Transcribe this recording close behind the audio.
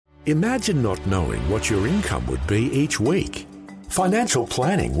Imagine not knowing what your income would be each week. Financial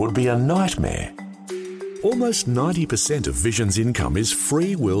planning would be a nightmare. Almost 90% of Vision's income is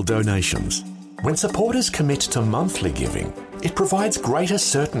free will donations. When supporters commit to monthly giving, it provides greater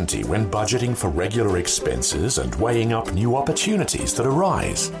certainty when budgeting for regular expenses and weighing up new opportunities that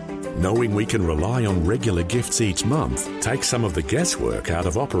arise. Knowing we can rely on regular gifts each month takes some of the guesswork out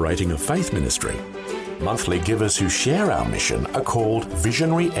of operating a faith ministry. Monthly givers who share our mission are called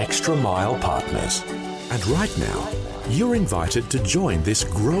Visionary Extra Mile Partners. And right now, you're invited to join this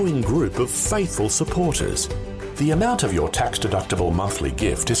growing group of faithful supporters. The amount of your tax-deductible monthly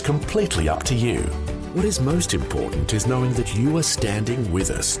gift is completely up to you. What is most important is knowing that you are standing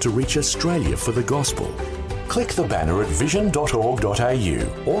with us to reach Australia for the gospel. Click the banner at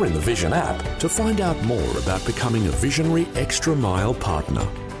vision.org.au or in the Vision app to find out more about becoming a Visionary Extra Mile partner.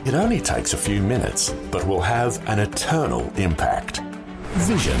 It only takes a few minutes, but will have an eternal impact.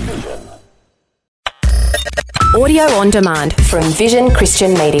 Vision. Audio on demand from Vision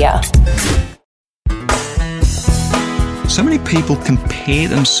Christian Media. So many people compare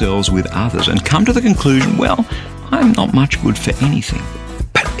themselves with others and come to the conclusion, well, I'm not much good for anything.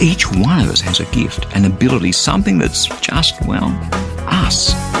 But each one of us has a gift, an ability, something that's just, well,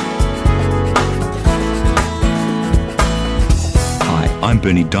 us. Hi, I'm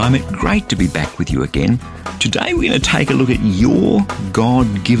Bernie Diamond. Great to be back with you again. Today we're going to take a look at your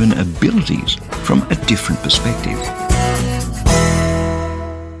God-given abilities from a different perspective.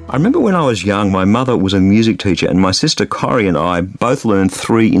 I remember when I was young, my mother was a music teacher and my sister Corrie and I both learned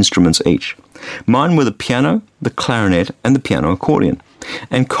 3 instruments each. Mine were the piano, the clarinet and the piano accordion.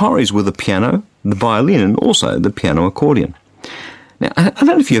 And Corrie's were the piano, the violin and also the piano accordion. Now, I don't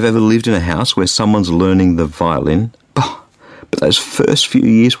know if you've ever lived in a house where someone's learning the violin, but those first few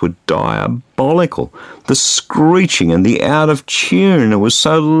years were diabolical. The screeching and the out of tune, it was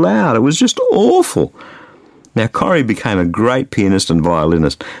so loud, it was just awful. Now, Corrie became a great pianist and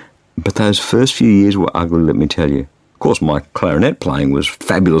violinist, but those first few years were ugly, let me tell you. Of course, my clarinet playing was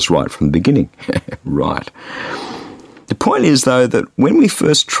fabulous right from the beginning. Right. The point is, though, that when we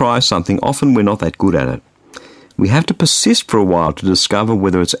first try something, often we're not that good at it. We have to persist for a while to discover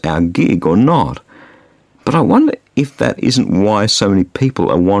whether it's our gig or not. But I wonder if that isn't why so many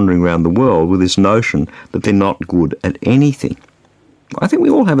people are wandering around the world with this notion that they're not good at anything. I think we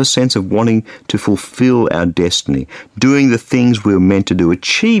all have a sense of wanting to fulfill our destiny, doing the things we were meant to do,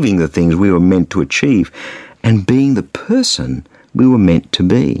 achieving the things we were meant to achieve, and being the person we were meant to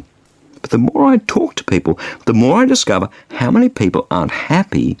be. But the more I talk to people, the more I discover how many people aren't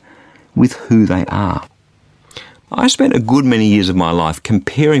happy with who they are. I spent a good many years of my life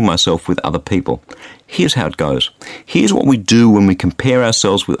comparing myself with other people. Here's how it goes. Here's what we do when we compare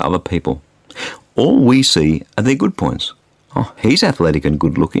ourselves with other people. All we see are their good points. Oh, he's athletic and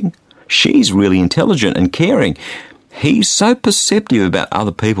good-looking. She's really intelligent and caring. He's so perceptive about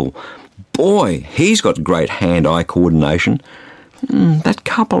other people. Boy, he's got great hand-eye coordination. That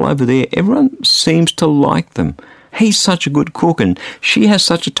couple over there, everyone seems to like them. He's such a good cook and she has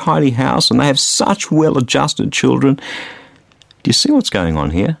such a tidy house and they have such well-adjusted children. Do you see what's going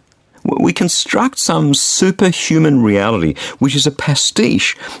on here? We construct some superhuman reality, which is a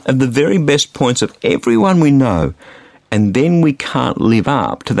pastiche of the very best points of everyone we know. And then we can't live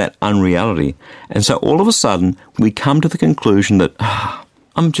up to that unreality. And so all of a sudden, we come to the conclusion that,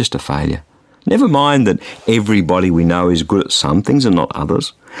 I'm just a failure. Never mind that everybody we know is good at some things and not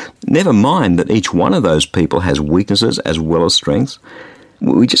others. Never mind that each one of those people has weaknesses as well as strengths.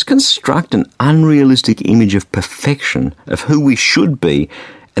 We just construct an unrealistic image of perfection, of who we should be,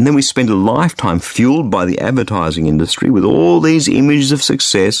 and then we spend a lifetime fueled by the advertising industry with all these images of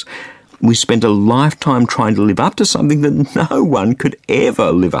success. We spent a lifetime trying to live up to something that no one could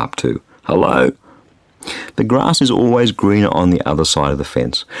ever live up to. Hello? The grass is always greener on the other side of the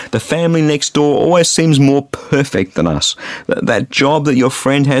fence. The family next door always seems more perfect than us. That job that your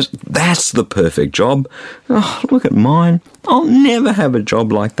friend has, that's the perfect job. Oh, look at mine. I'll never have a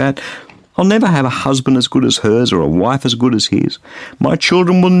job like that. I'll never have a husband as good as hers or a wife as good as his. My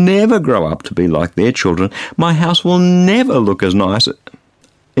children will never grow up to be like their children. My house will never look as nice.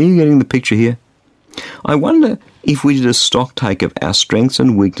 Are you getting the picture here? I wonder if we did a stock take of our strengths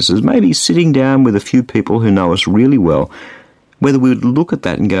and weaknesses, maybe sitting down with a few people who know us really well, whether we would look at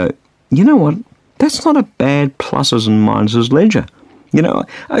that and go, you know what, that's not a bad pluses and minuses ledger. You know,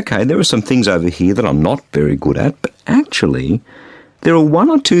 okay, there are some things over here that I'm not very good at, but actually, there are 1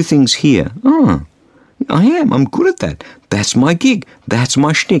 or 2 things here. I'm good at that. That's my gig. That's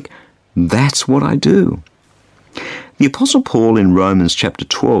my shtick. That's what I do. The Apostle Paul in Romans chapter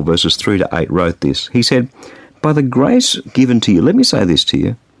 12, verses 3 to 8 wrote this. He said, by the grace given to you, let me say this to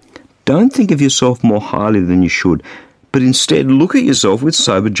you, Don't think of yourself more highly than you should, but instead look at yourself with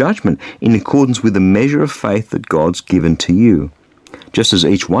sober judgment in accordance with the measure of faith that God's given to you. Just as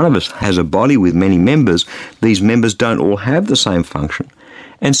each one of us has a body with many members, these members don't all have the same function.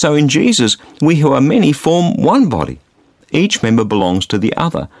 And so in Jesus, we who are many form one body. Each member belongs to the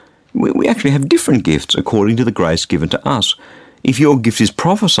other. We actually have different gifts according to the grace given to us. If your gift is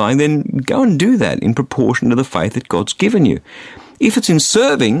prophesying, then go and do that in proportion to the faith that God's given you. If it's in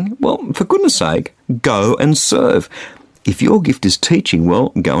serving, well, for goodness sake, go and serve. If your gift is teaching, well,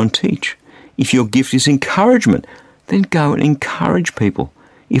 go and teach. If your gift is encouragement, then go and encourage people.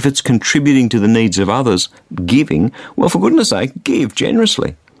 If it's contributing to the needs of others, giving, well, for goodness sake, give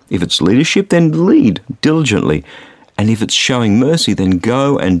generously. If it's leadership, then lead diligently. And if it's showing mercy, then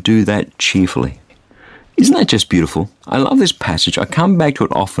go and do that cheerfully. Isn't that just beautiful? I love this passage. I come back to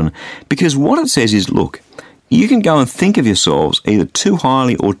it often because what it says is, look, you can go and think of yourselves either too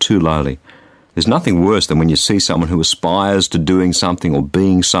highly or too lowly. There's nothing worse than when you see someone who aspires to doing something or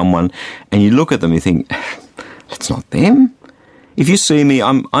being someone, and you look at them and you think, that's not them. If you see me,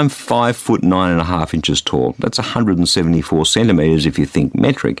 I'm 5 foot 9.5 inches tall. That's 174 centimetres if you think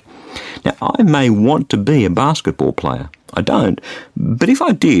metric. Now, I may want to be a basketball player. I don't. But if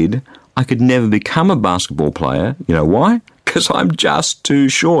I did, I could never become a basketball player. You know why? Because I'm just too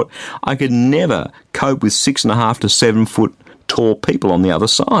short. I could never cope with 6.5 to 7 foot tall people on the other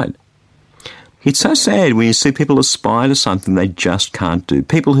side. It's so sad when you see people aspire to something they just can't do.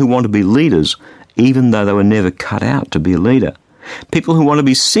 People who want to be leaders, even though they were never cut out to be a leader. People who want to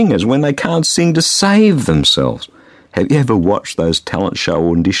be singers when they can't sing to save themselves. Have you ever watched those talent show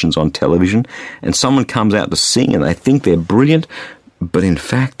auditions on television and someone comes out to sing and they think they're brilliant, but in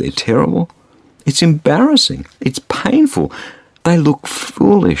fact they're terrible? It's embarrassing. It's painful. They look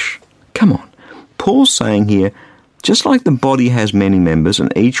foolish. Come on. Paul's saying here, just like the body has many members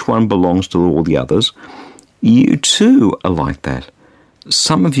and each one belongs to all the others, you too are like that.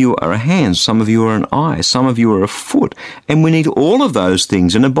 Some of you are a hand, some of you are an eye, some of you are a foot, and we need all of those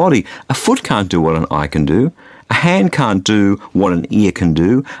things in a body. A foot can't do what an eye can do. A hand can't do what an ear can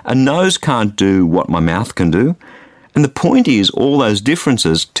do. A nose can't do what my mouth can do. And the point is, all those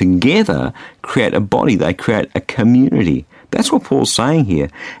differences together create a body. They create a community. That's what Paul's saying here.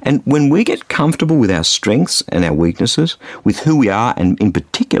 And when we get comfortable with our strengths and our weaknesses, with who we are and in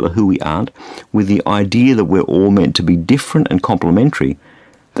particular who we aren't, with the idea that we're all meant to be different and complementary,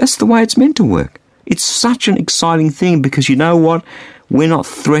 that's the way it's meant to work. It's such an exciting thing because you know what? We're not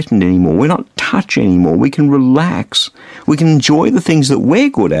threatened anymore. We're not touched anymore. We can relax. We can enjoy the things that we're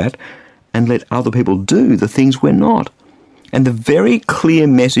good at and let other people do the things we're not. And the very clear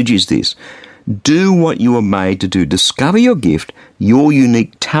message is this. Do what you are made to do. Discover your gift, your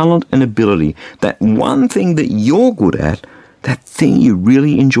unique talent and ability, that one thing that you're good at, that thing you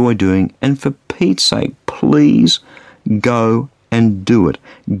really enjoy doing, and for Pete's sake, please go and do it.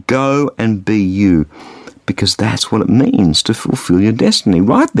 Go and be you, because that's what it means to fulfill your destiny.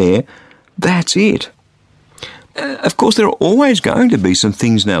 Right there, that's it. Of course, there are always going to be some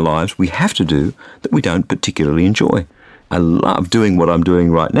things in our lives we have to do that we don't particularly enjoy. I love doing what I'm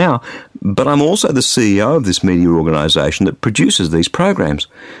doing right now, but I'm also the CEO of this media organisation that produces these programs.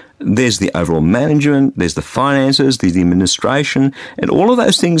 There's the overall management, there's the finances, there's the administration, and all of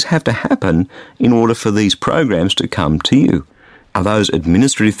those things have to happen in order for these programs to come to you. Are those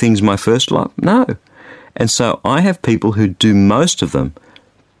administrative things my first love? No. And so I have people who do most of them,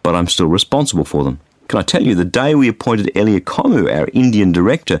 but I'm still responsible for them. Can I tell you, the day we appointed Elia Komu, our Indian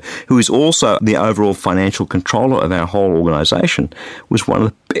director, who is also the overall financial controller of our whole organisation, was one of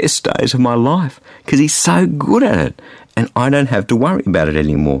the best days of my life because he's so good at it and I don't have to worry about it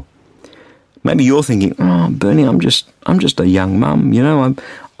anymore. Maybe you're thinking, oh, Bernie, I'm just a young mum, you know,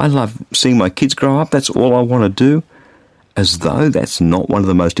 I love seeing my kids grow up, that's all I want to do. As though that's not one of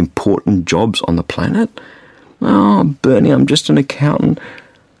the most important jobs on the planet. Oh, Bernie, I'm just an accountant.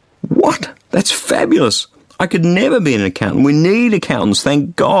 What? That's fabulous. I could never be an accountant. We need accountants.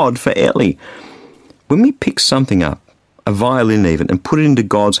 Thank God for Ellie. When we pick something up, a violin even, and put it into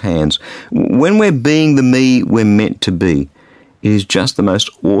God's hands, when we're being the me we're meant to be, it is just the most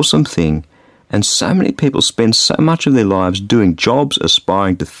awesome thing. And so many people spend so much of their lives doing jobs,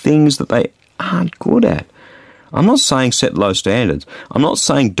 aspiring to things that they aren't good at. I'm not saying set low standards. I'm not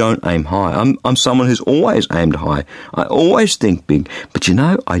saying don't aim high. I'm someone who's always aimed high. I always think big. But you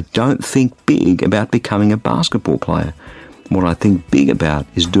know, I don't think big about becoming a basketball player. What I think big about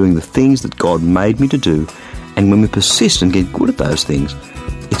is doing the things that God made me to do. And when we persist and get good at those things,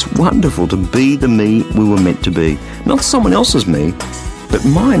 it's wonderful to be the me we were meant to be. Not someone else's me, but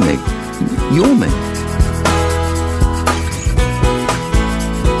my me, your me.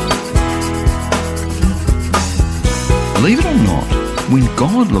 Believe it or not, when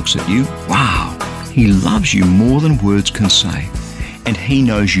God looks at you, wow, He loves you more than words can say. And He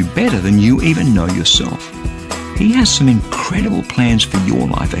knows you better than you even know yourself. He has some incredible plans for your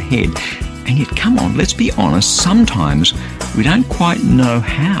life ahead. And yet, come on, let's be honest, sometimes we don't quite know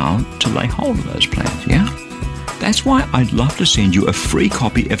how to lay hold of those plans, yeah? That's why I'd love to send you a free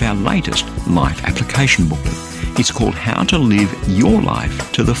copy of our latest life application booklet. It's called How to Live Your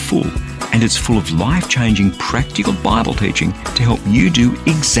Life to the Full, and it's full of life-changing practical Bible teaching to help you do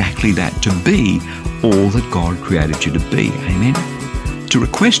exactly that, to be all that God created you to be. Amen? To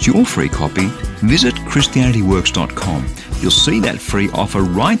request your free copy, visit ChristianityWorks.com. You'll see that free offer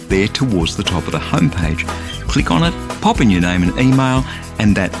right there towards the top of the homepage. Click on it, pop in your name and email,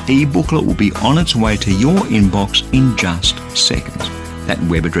 and that e-booklet will be on its way to your inbox in just seconds. That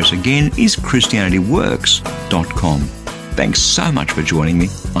web address again is ChristianityWorks.com. Thanks so much for joining me.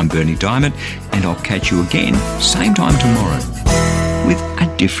 I'm Bernie Diamond, and I'll catch you again, same time tomorrow, with a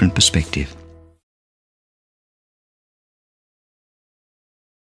different perspective.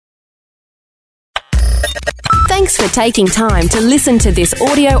 Thanks for taking time to listen to this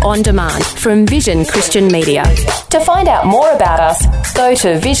audio on demand from Vision Christian Media. To find out more about us, go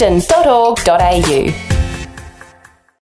to vision.org.au.